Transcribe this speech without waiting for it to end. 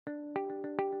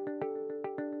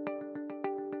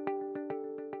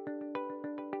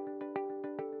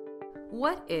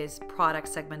What is product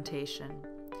segmentation?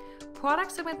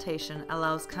 Product segmentation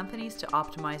allows companies to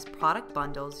optimize product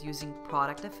bundles using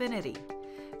product affinity.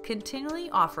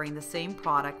 Continually offering the same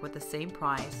product with the same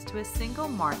price to a single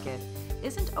market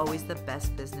isn't always the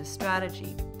best business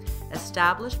strategy.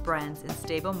 Established brands in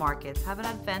stable markets have an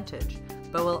advantage,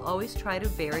 but will always try to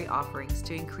vary offerings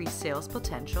to increase sales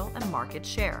potential and market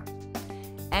share.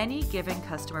 Any given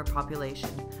customer population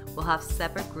will have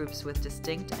separate groups with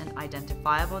distinct and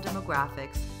identifiable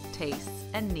demographics, tastes,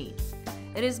 and needs.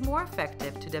 It is more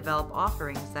effective to develop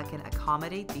offerings that can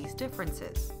accommodate these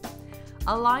differences.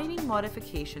 Aligning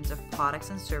modifications of products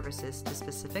and services to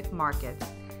specific markets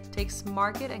takes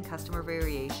market and customer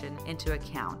variation into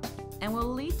account and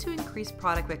will lead to increased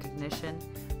product recognition,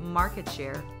 market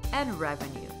share, and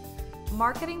revenue.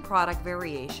 Marketing product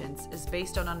variations is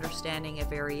based on understanding a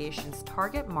variation's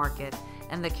target market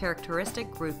and the characteristic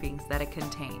groupings that it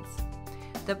contains.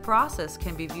 The process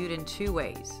can be viewed in two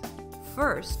ways.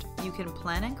 First, you can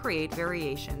plan and create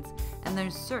variations and then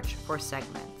search for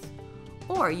segments.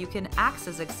 Or you can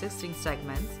access existing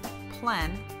segments,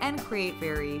 plan and create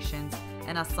variations,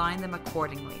 and assign them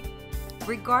accordingly.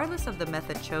 Regardless of the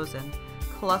method chosen,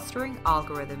 clustering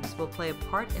algorithms will play a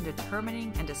part in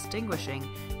determining and distinguishing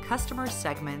customer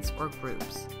segments or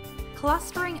groups.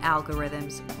 Clustering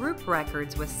algorithms group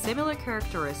records with similar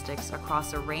characteristics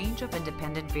across a range of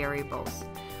independent variables.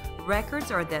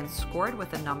 Records are then scored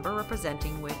with a number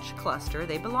representing which cluster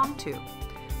they belong to.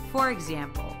 For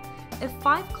example, if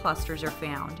 5 clusters are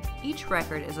found, each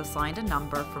record is assigned a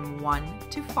number from 1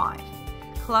 to 5.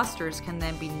 Clusters can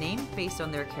then be named based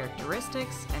on their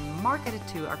characteristics and marketed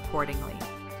to accordingly.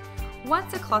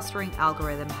 Once a clustering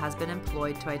algorithm has been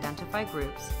employed to identify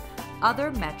groups,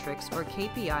 other metrics or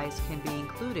KPIs can be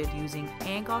included using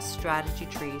Angoss strategy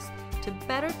trees to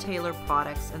better tailor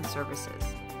products and services.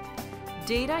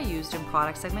 Data used in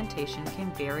product segmentation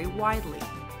can vary widely.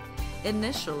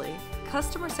 Initially,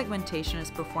 customer segmentation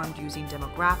is performed using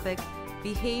demographic,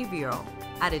 behavioral,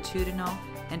 attitudinal,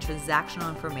 and transactional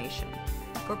information.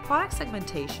 For product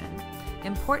segmentation,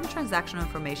 important transactional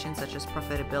information such as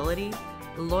profitability,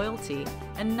 loyalty,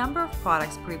 and number of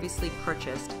products previously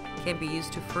purchased can be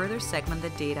used to further segment the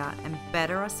data and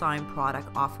better assign product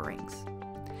offerings.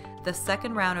 The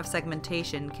second round of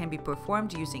segmentation can be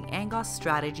performed using Angoss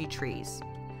strategy trees.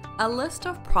 A list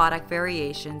of product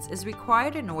variations is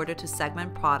required in order to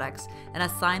segment products and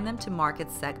assign them to market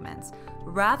segments,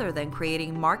 rather than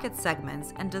creating market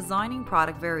segments and designing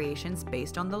product variations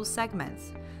based on those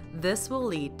segments. This will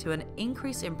lead to an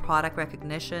increase in product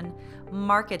recognition,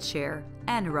 market share,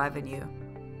 and revenue.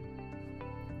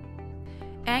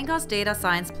 Angoss Data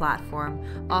Science Platform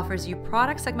offers you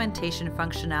product segmentation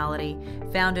functionality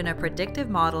found in a predictive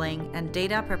modeling and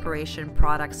data preparation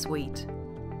product suite.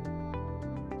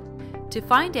 To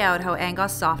find out how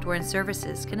Angoss software and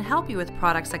services can help you with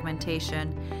product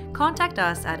segmentation, contact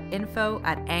us at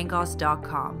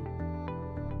info@angoss.com.